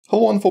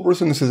Hello wonderful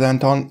person, this is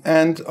Anton,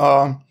 and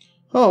oh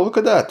look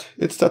at that,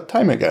 it's that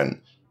time again.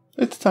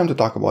 It's time to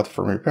talk about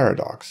Fermi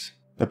paradox.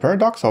 The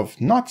paradox of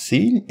not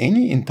seeing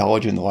any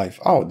intelligent life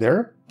out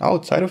there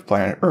outside of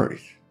planet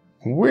Earth.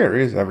 Where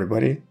is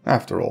everybody,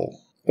 after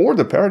all? Or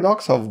the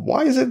paradox of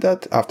why is it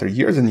that after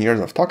years and years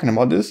of talking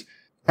about this,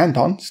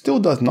 Anton still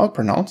does not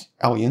pronounce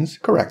aliens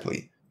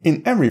correctly.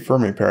 In every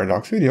Fermi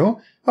paradox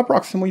video,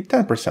 approximately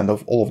 10%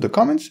 of all of the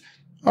comments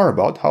are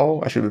about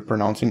how I should be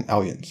pronouncing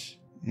aliens.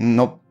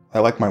 Nope. I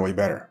like my way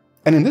better.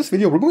 And in this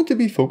video we're going to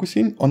be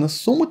focusing on a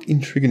somewhat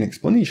intriguing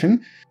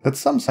explanation that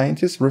some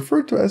scientists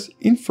refer to as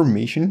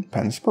information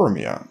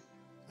panspermia.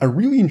 A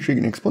really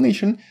intriguing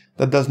explanation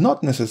that does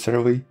not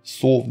necessarily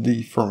solve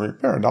the Fermi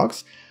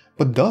paradox,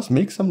 but does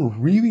make some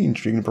really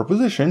intriguing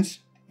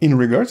propositions in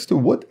regards to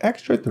what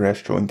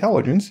extraterrestrial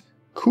intelligence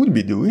could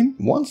be doing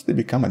once they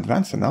become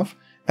advanced enough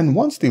and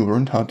once they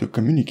learn how to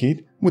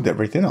communicate with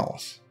everything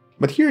else.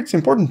 But here it's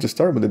important to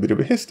start with a bit of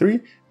a history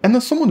and a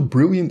somewhat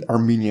brilliant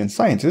Armenian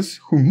scientist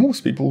who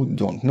most people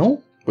don't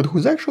know, but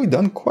who's actually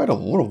done quite a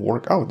lot of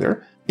work out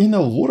there in a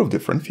lot of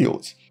different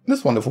fields.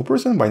 This wonderful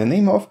person by the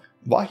name of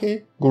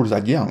Vahe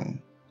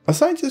Gurzadyan, a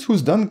scientist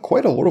who's done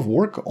quite a lot of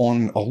work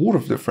on a lot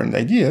of different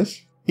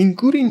ideas,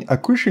 including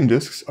accretion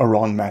disks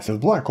around massive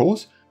black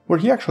holes, where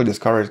he actually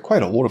discovered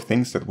quite a lot of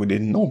things that we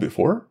didn't know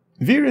before,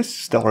 various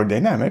stellar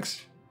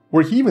dynamics,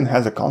 where he even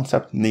has a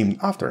concept named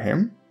after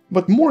him.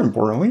 But more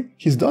importantly,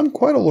 he's done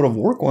quite a lot of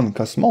work on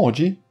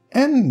cosmology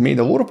and made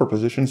a lot of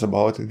propositions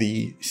about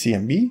the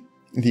CMB,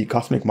 the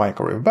cosmic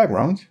microwave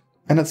background,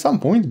 and at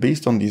some point,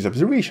 based on these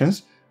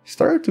observations,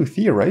 started to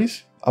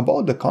theorize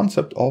about the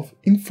concept of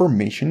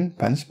information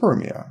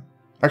panspermia.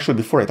 Actually,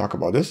 before I talk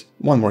about this,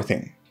 one more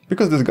thing,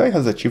 because this guy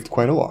has achieved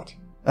quite a lot.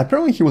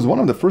 Apparently he was one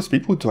of the first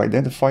people to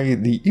identify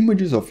the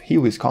images of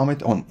Halley's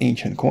Comet on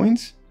ancient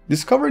coins,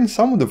 discovering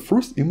some of the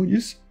first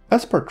images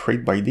as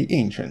portrayed by the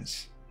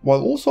ancients,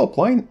 while also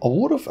applying a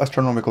lot of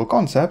astronomical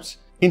concepts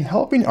in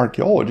helping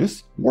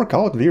archaeologists work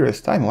out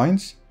various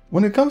timelines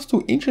when it comes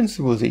to ancient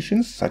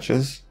civilizations such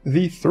as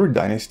the 3rd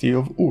dynasty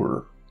of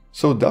Ur.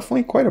 So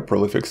definitely quite a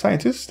prolific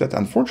scientist that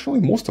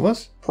unfortunately most of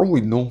us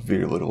probably know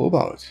very little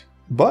about.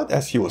 But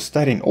as he was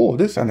studying all of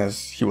this and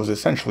as he was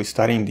essentially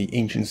studying the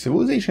ancient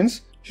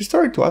civilizations, he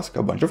started to ask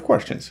a bunch of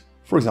questions.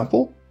 For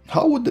example,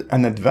 how would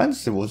an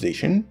advanced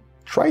civilization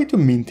try to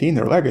maintain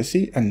their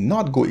legacy and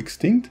not go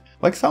extinct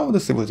like some of the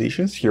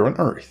civilizations here on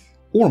Earth?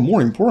 Or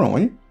more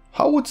importantly,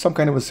 how would some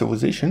kind of a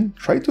civilization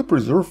try to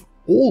preserve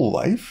all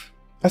life,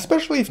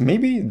 especially if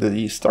maybe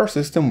the star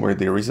system where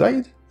they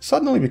reside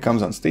suddenly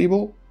becomes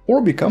unstable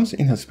or becomes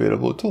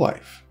inhospitable to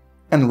life?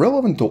 And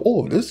relevant to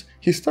all of this,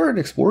 he started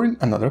exploring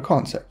another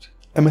concept,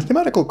 a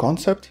mathematical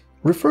concept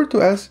referred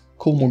to as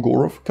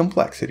Kolmogorov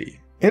Complexity.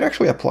 It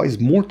actually applies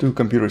more to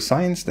computer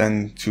science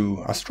than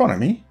to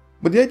astronomy,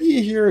 but the idea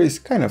here is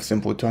kind of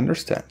simple to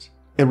understand.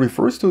 It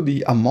refers to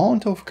the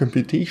amount of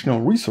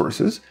computational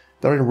resources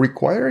that are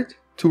required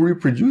to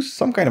reproduce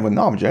some kind of an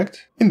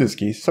object, in this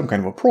case some kind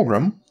of a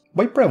program,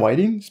 by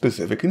providing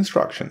specific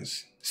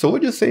instructions. So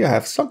let's just say I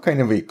have some kind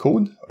of a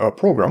code, a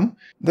program,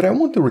 that I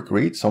want to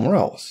recreate somewhere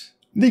else.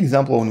 The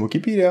example on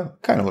Wikipedia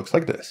kind of looks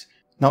like this.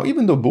 Now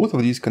even though both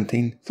of these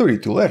contain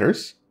 32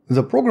 letters,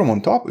 the program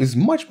on top is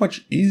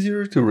much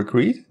easier to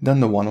recreate than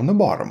the one on the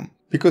bottom,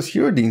 because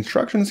here the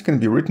instructions can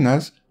be written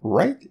as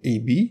write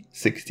AB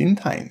 16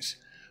 times,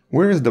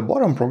 whereas the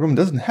bottom program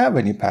doesn't have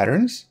any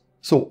patterns,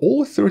 so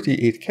all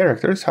 38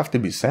 characters have to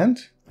be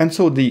sent, and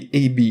so the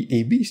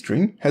ABAB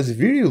string has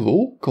very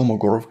low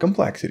Kolmogorov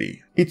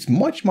complexity. It's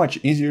much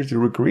easier to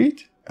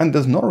recreate and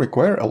does not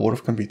require a lot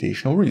of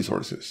computational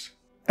resources.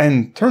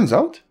 And turns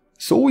out,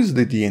 so is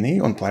the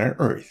DNA on planet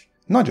Earth,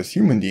 not just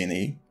human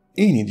DNA,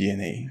 any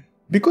DNA.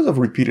 Because of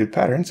repeated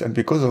patterns and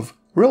because of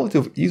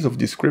relative ease of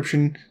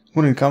description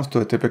when it comes to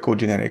a typical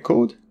genetic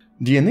code,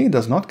 DNA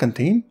does not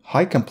contain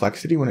high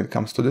complexity when it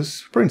comes to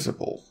this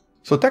principle.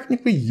 So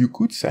technically you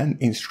could send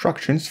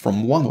instructions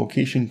from one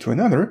location to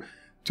another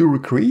to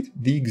recreate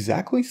the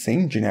exactly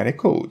same genetic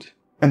code.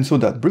 And so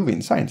that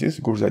brilliant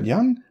scientist,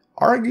 Gurzadyan,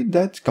 argued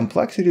that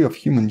complexity of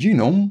human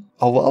genome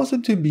allows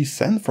it to be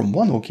sent from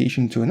one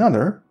location to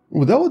another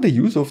without the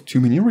use of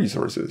too many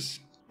resources.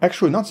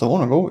 Actually, not so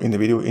long ago, in the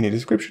video in the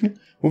description,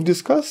 we've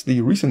discussed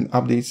the recent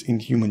updates in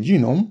the human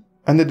genome,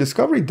 and the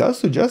discovery does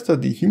suggest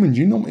that the human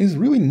genome is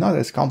really not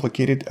as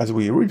complicated as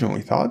we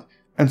originally thought,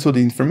 and so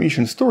the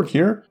information stored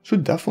here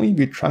should definitely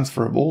be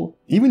transferable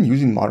even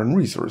using modern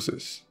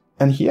resources.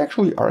 And he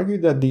actually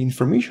argued that the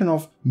information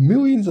of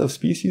millions of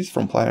species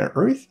from planet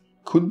Earth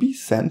could be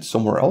sent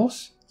somewhere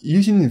else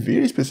using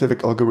very specific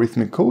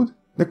algorithmic code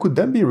that could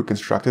then be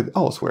reconstructed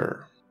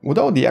elsewhere,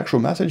 without the actual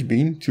message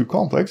being too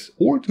complex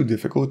or too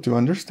difficult to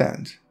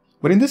understand.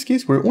 But in this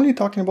case, we're only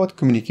talking about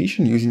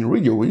communication using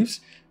radio waves,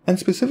 and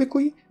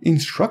specifically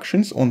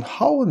instructions on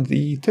how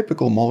the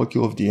typical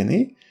molecule of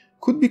DNA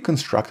could be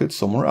constructed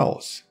somewhere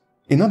else.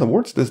 In other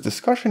words, this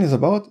discussion is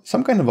about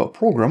some kind of a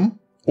program,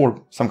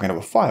 or some kind of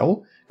a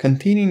file,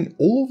 containing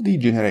all of the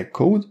genetic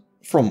code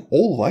from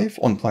all life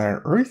on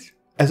planet Earth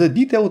as a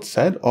detailed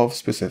set of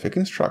specific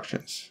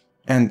instructions.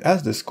 And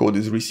as this code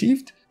is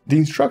received, the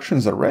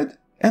instructions are read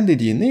and the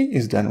DNA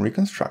is then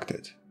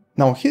reconstructed.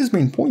 Now his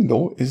main point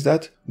though is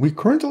that we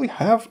currently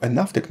have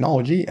enough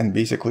technology and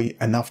basically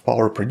enough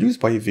power produced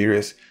by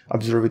various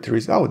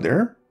observatories out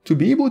there to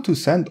be able to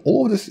send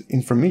all of this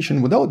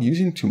information without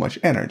using too much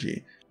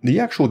energy. The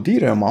actual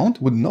data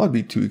amount would not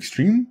be too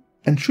extreme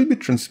and should be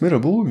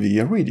transmittable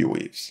via radio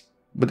waves.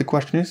 But the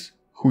question is,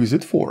 who is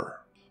it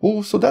for?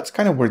 Well, so that's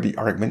kind of where the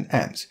argument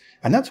ends,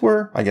 and that's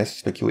where, I guess,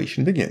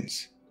 speculation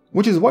begins.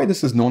 Which is why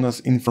this is known as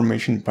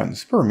information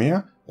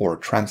panspermia, or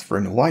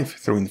transferring life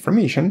through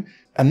information,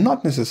 and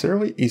not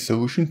necessarily a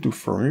solution to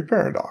Fermi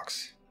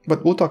paradox.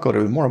 But we'll talk a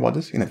little bit more about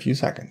this in a few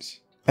seconds.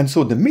 And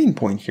so the main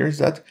point here is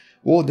that,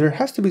 well, there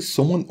has to be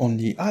someone on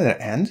the other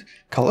end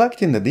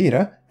collecting the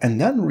data and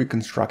then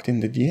reconstructing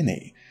the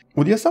DNA.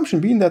 With the assumption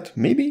being that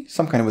maybe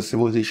some kind of a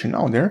civilization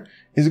out there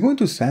is going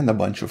to send a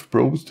bunch of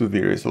probes to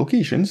various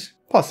locations,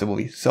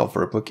 possibly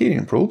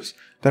self-replicating probes,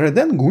 that are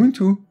then going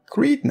to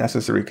create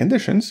necessary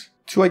conditions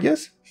to, I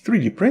guess,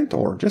 3D print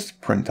or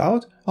just print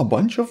out a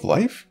bunch of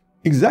life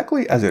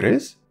exactly as it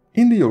is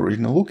in the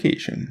original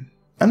location.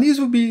 And these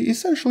would be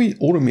essentially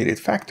automated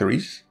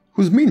factories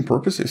whose main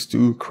purpose is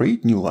to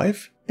create new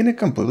life in a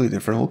completely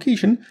different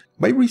location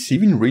by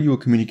receiving radio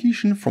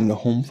communication from the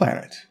home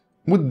planet,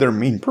 with their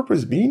main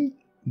purpose being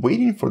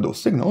waiting for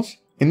those signals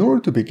in order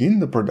to begin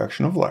the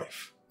production of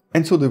life.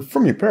 And so the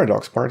Fermi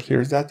paradox part here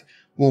is that,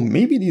 well,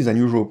 maybe these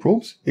unusual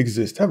probes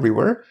exist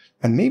everywhere,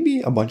 and maybe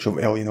a bunch of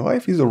alien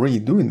life is already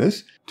doing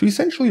this to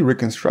essentially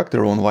reconstruct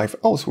their own life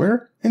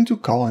elsewhere and to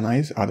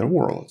colonize other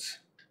worlds.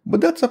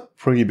 But that's a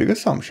pretty big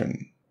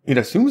assumption. It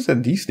assumes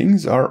that these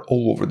things are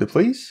all over the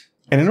place,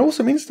 and it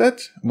also means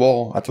that,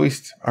 well, at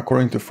least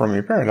according to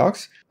Fermi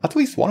paradox, at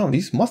least one of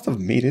these must have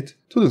made it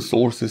to the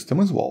solar system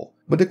as well.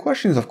 But the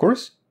question is, of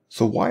course,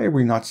 so why are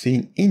we not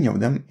seeing any of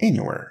them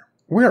anywhere?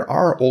 Where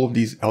are all of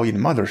these alien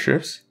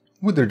motherships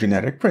with their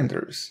genetic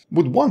printers?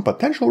 With one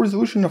potential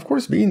resolution, of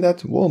course, being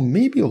that, well,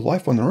 maybe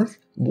life on Earth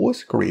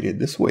was created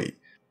this way.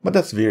 But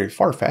that's very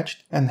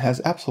far-fetched and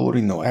has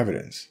absolutely no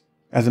evidence.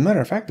 As a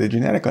matter of fact, the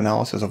genetic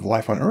analysis of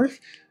life on Earth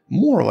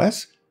more or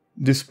less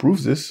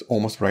disproves this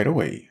almost right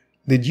away.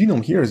 The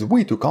genome here is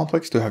way too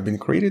complex to have been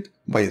created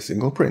by a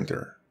single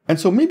printer. And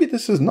so maybe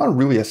this is not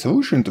really a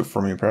solution to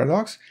Fermi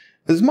paradox,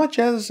 as much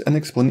as an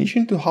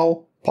explanation to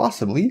how,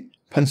 possibly,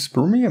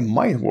 panspermia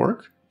might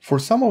work for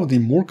some of the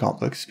more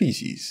complex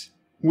species.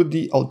 With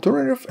the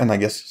alternative and I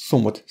guess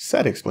somewhat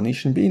sad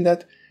explanation being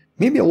that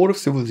maybe a lot of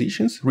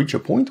civilizations reach a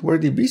point where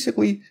they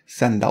basically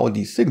send out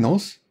these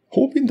signals,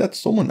 hoping that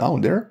someone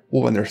out there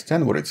will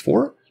understand what it's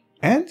for,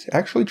 and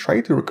actually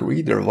try to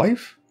recreate their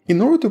life in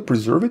order to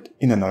preserve it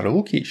in another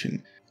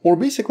location. Or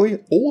basically,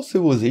 all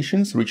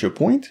civilizations reach a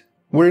point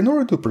where in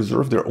order to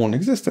preserve their own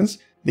existence,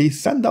 they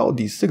send out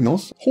these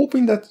signals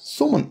hoping that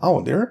someone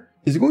out there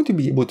is going to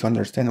be able to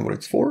understand what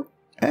it's for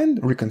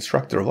and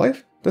reconstruct their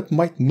life that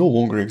might no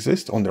longer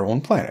exist on their own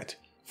planet,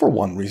 for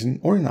one reason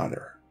or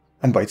another.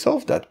 And by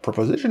itself, that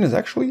proposition is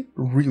actually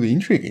really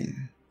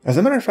intriguing. As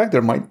a matter of fact,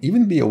 there might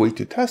even be a way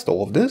to test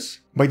all of this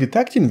by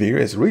detecting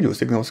various radio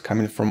signals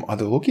coming from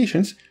other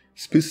locations,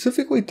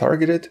 specifically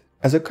targeted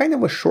as a kind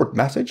of a short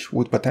message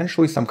with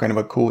potentially some kind of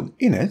a code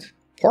in it,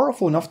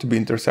 powerful enough to be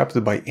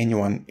intercepted by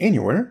anyone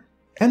anywhere,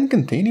 and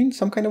containing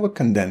some kind of a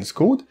condensed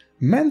code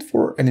meant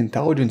for an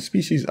intelligent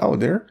species out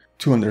there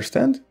to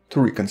understand, to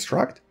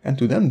reconstruct, and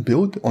to then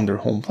build on their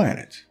home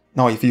planet.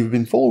 Now, if you've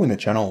been following the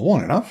channel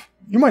long enough,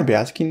 you might be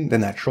asking the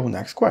natural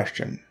next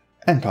question.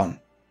 Anton,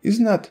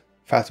 isn't that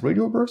fast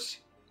radio bursts?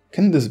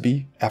 Can this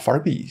be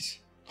FRBs?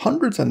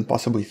 Hundreds and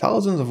possibly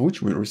thousands of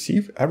which we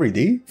receive every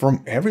day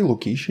from every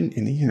location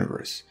in the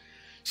universe.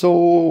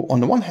 So, on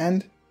the one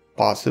hand,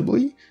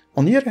 possibly.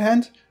 On the other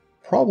hand,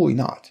 probably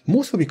not.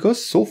 Mostly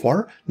because, so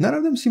far, none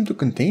of them seem to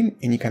contain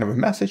any kind of a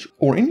message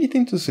or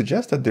anything to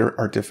suggest that they're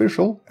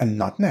artificial and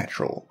not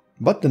natural.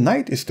 But the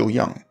night is still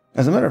young.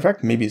 As a matter of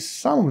fact, maybe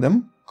some of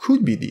them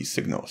could be these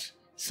signals.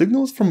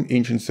 Signals from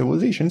ancient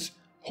civilizations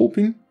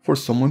hoping for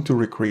someone to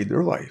recreate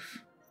their life.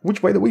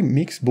 Which, by the way,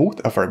 makes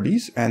both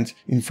FRBs and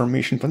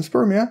information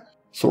panspermia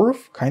sort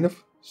of, kind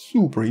of,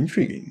 super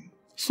intriguing.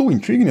 So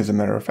intriguing, as a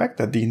matter of fact,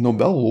 that the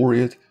Nobel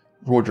laureate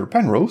Roger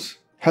Penrose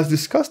has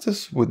discussed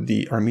this with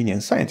the Armenian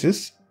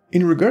scientists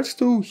in regards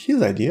to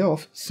his idea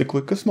of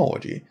cyclic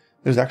cosmology.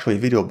 There's actually a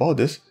video about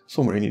this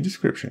somewhere in the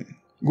description.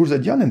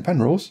 Gurzadyan and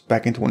Penrose,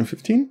 back in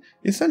 2015,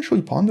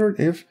 essentially pondered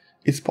if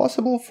it's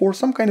possible for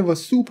some kind of a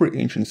super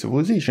ancient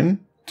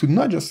civilization to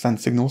not just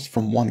send signals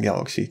from one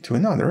galaxy to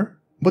another,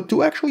 but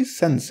to actually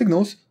send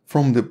signals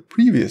from the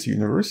previous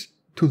universe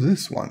to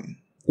this one.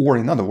 Or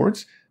in other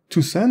words,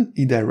 to send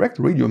a direct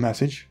radio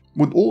message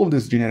with all of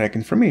this genetic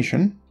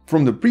information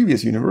from the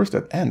previous universe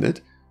that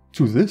ended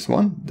to this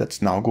one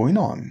that's now going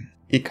on.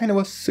 A kind of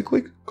a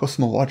cyclic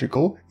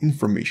cosmological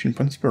information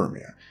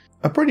panspermia.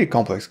 A pretty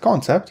complex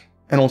concept,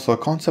 and also a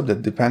concept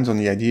that depends on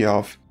the idea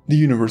of the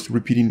universe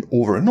repeating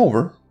over and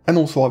over, and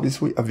also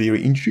obviously a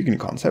very intriguing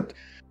concept,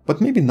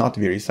 but maybe not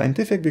very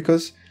scientific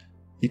because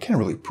you can't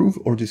really prove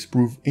or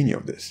disprove any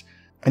of this.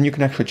 And you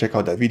can actually check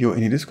out that video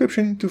in the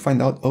description to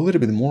find out a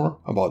little bit more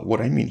about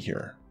what I mean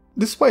here.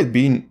 Despite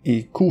being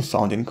a cool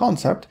sounding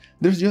concept,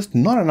 there's just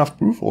not enough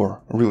proof,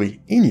 or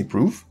really any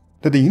proof,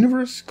 that the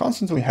universe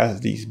constantly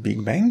has these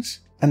big bangs,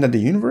 and that the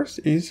universe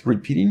is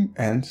repeating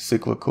and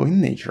cyclical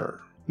in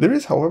nature. There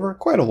is, however,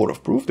 quite a lot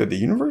of proof that the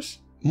universe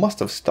must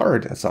have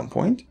started at some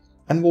point,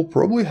 and will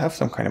probably have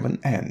some kind of an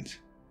end.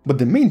 But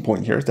the main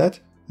point here is that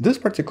this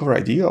particular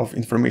idea of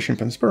information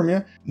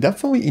panspermia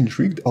definitely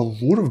intrigued a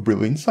lot of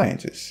brilliant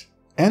scientists,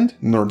 and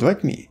nerds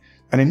like me.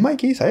 And in my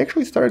case, I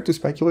actually started to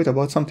speculate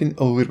about something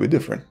a little bit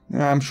different.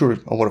 I'm sure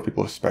a lot of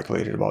people have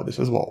speculated about this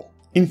as well.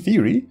 In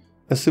theory,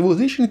 a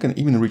civilization can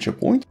even reach a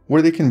point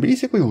where they can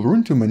basically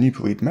learn to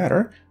manipulate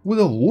matter with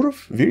a lot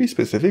of very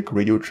specific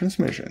radio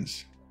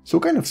transmissions. So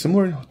kind of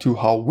similar to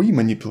how we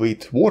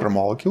manipulate water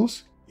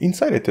molecules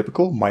inside a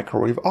typical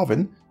microwave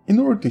oven in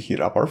order to heat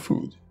up our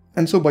food.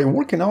 And so by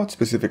working out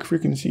specific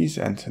frequencies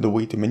and the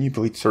way to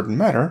manipulate certain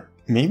matter,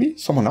 maybe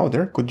someone out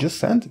there could just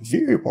send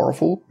very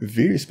powerful,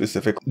 very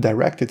specific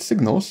directed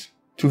signals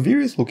to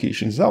various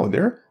locations out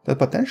there that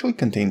potentially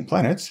contain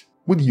planets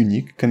with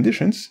unique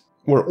conditions,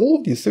 where all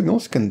of these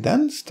signals can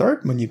then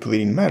start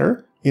manipulating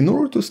matter in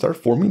order to start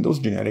forming those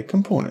genetic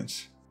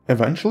components,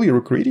 eventually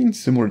recreating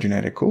similar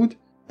genetic code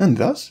and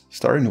thus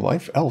starting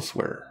life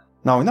elsewhere.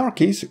 Now in our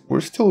case,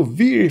 we're still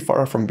very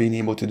far from being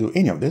able to do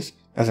any of this.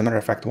 As a matter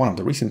of fact, one of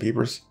the recent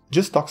papers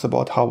just talks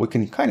about how we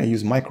can kind of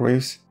use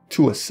microwaves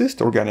to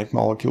assist organic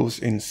molecules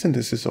in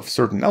synthesis of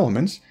certain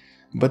elements,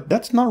 but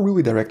that's not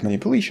really direct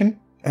manipulation,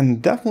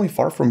 and definitely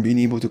far from being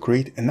able to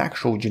create an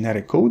actual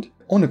genetic code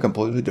on a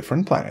completely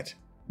different planet.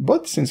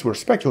 But since we're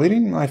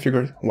speculating, I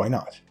figured, why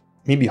not?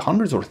 Maybe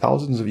hundreds or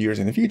thousands of years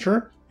in the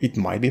future, it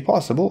might be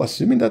possible,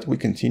 assuming that we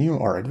continue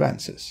our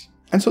advances.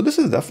 And so this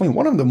is definitely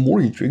one of the more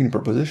intriguing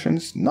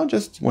propositions, not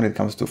just when it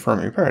comes to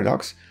Fermi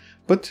paradox,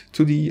 but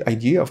to the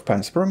idea of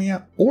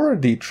panspermia, or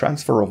the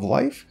transfer of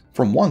life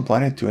from one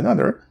planet to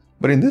another,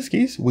 but in this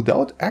case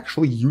without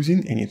actually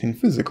using anything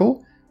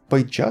physical,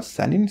 by just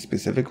sending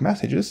specific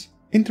messages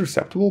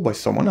interceptable by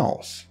someone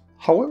else.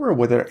 However,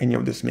 whether any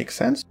of this makes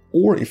sense,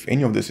 or if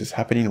any of this is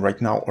happening right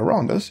now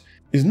around us,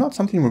 is not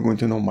something we're going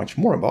to know much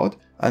more about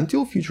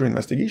until future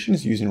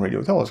investigations using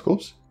radio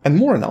telescopes, and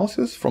more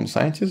analysis from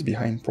scientists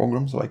behind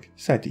programs like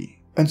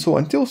SETI. And so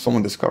until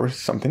someone discovers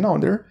something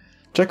out there,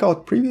 check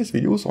out previous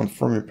videos on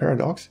Fermi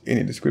paradox in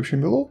the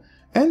description below,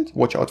 and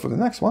watch out for the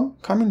next one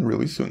coming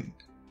really soon.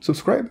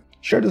 Subscribe,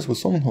 share this with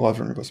someone who loves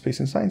learning about space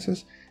and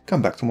sciences,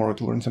 come back tomorrow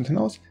to learn something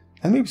else,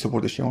 and maybe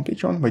support the channel on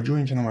Patreon by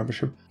joining channel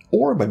membership,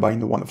 or by buying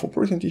the Wonderful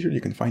Person t-shirt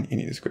you can find in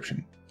the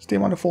description. Stay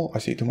wonderful,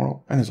 I'll see you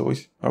tomorrow, and as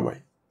always, bye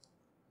bye.